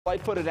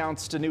Lightfoot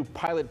announced a new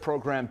pilot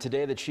program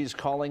today that she's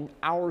calling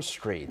Our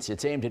Streets.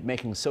 It's aimed at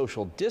making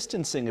social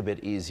distancing a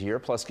bit easier,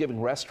 plus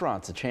giving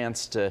restaurants a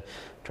chance to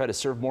try to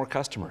serve more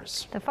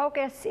customers. The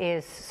focus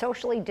is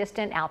socially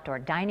distant outdoor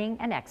dining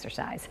and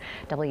exercise.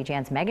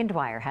 WGN's Megan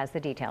Dwyer has the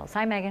details.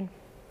 Hi, Megan.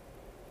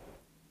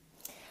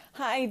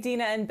 Hi,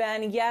 Dina and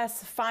Ben.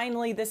 Yes,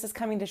 finally, this is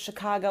coming to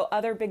Chicago.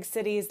 Other big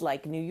cities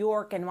like New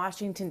York and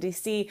Washington,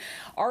 D.C.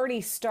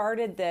 already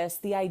started this.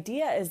 The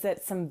idea is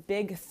that some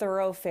big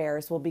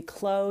thoroughfares will be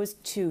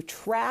closed to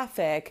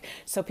traffic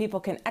so people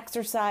can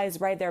exercise,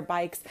 ride their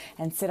bikes,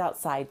 and sit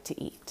outside to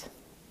eat.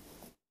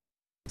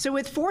 So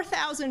with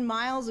 4,000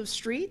 miles of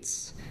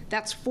streets,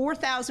 that's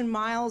 4,000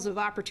 miles of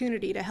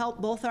opportunity to help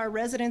both our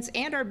residents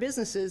and our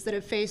businesses that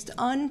have faced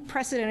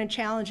unprecedented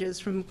challenges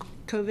from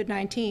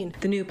COVID-19.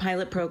 The new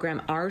pilot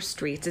program, Our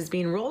Streets, is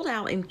being rolled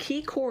out in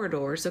key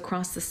corridors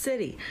across the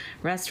city.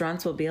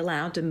 Restaurants will be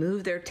allowed to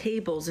move their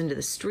tables into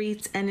the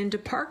streets and into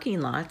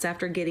parking lots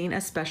after getting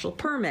a special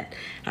permit.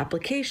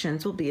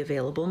 Applications will be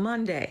available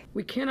Monday.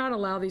 We cannot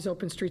allow these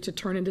open streets to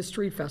turn into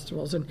street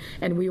festivals,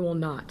 and we will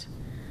not.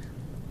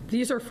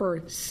 These are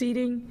for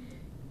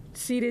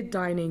seated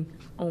dining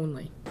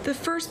only. The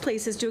first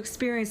places to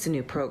experience the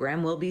new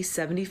program will be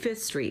 75th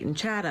Street in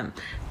Chatham,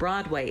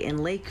 Broadway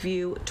in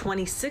Lakeview,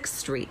 26th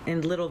Street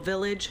in Little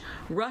Village,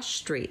 Rush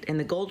Street in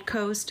the Gold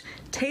Coast,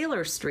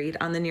 Taylor Street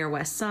on the near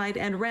West Side,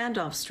 and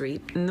Randolph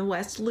Street in the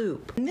West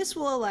Loop. And this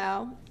will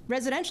allow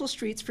residential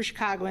streets for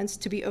Chicagoans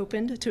to be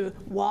opened to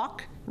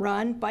walk,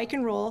 run, bike,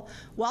 and roll,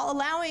 while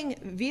allowing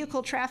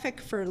vehicle traffic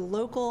for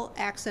local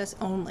access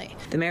only.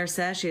 The mayor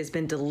says she has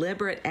been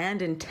deliberate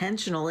and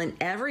intentional in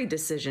every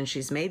decision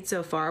she's made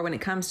so far when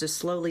it comes to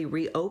slowly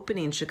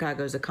reopening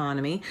Chicago's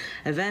economy.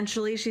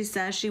 Eventually, she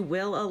says she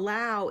will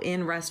allow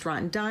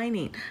in-restaurant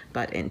dining.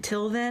 But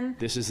until then,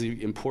 this is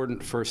the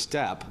important first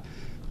step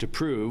to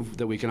prove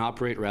that we can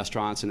operate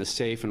restaurants in a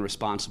safe and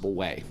responsible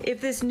way. If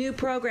this new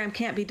program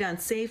can't be done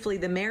safely,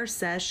 the mayor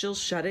says she'll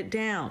shut it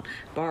down.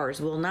 Bars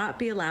will not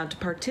be allowed to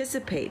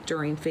participate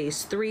during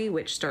phase 3,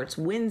 which starts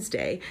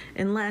Wednesday,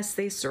 unless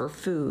they serve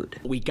food.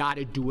 We got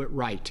to do it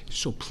right.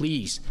 So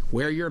please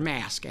wear your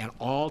mask at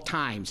all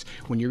times.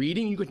 When you're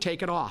eating, you can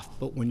take it off,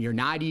 but when you're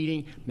not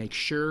eating, make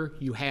sure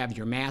you have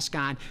your mask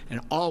on, and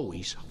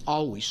always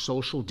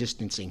social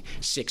distancing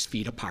 6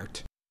 feet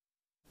apart.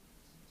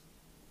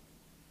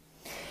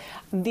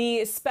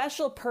 The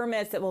special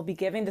permits that will be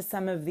given to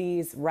some of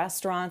these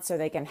restaurants so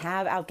they can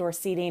have outdoor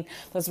seating,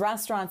 those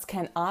restaurants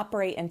can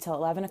operate until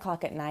 11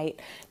 o'clock at night.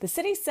 The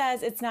city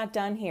says it's not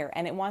done here,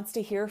 and it wants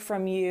to hear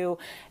from you.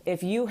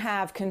 If you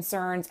have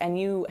concerns and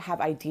you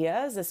have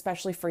ideas,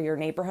 especially for your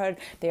neighborhood,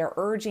 they are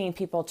urging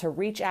people to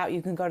reach out.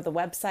 You can go to the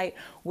website,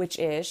 which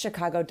is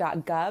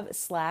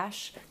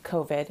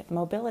chicago.gov/COVID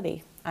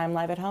mobility. I'm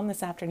live at home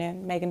this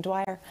afternoon. Megan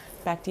Dwyer,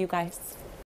 back to you guys.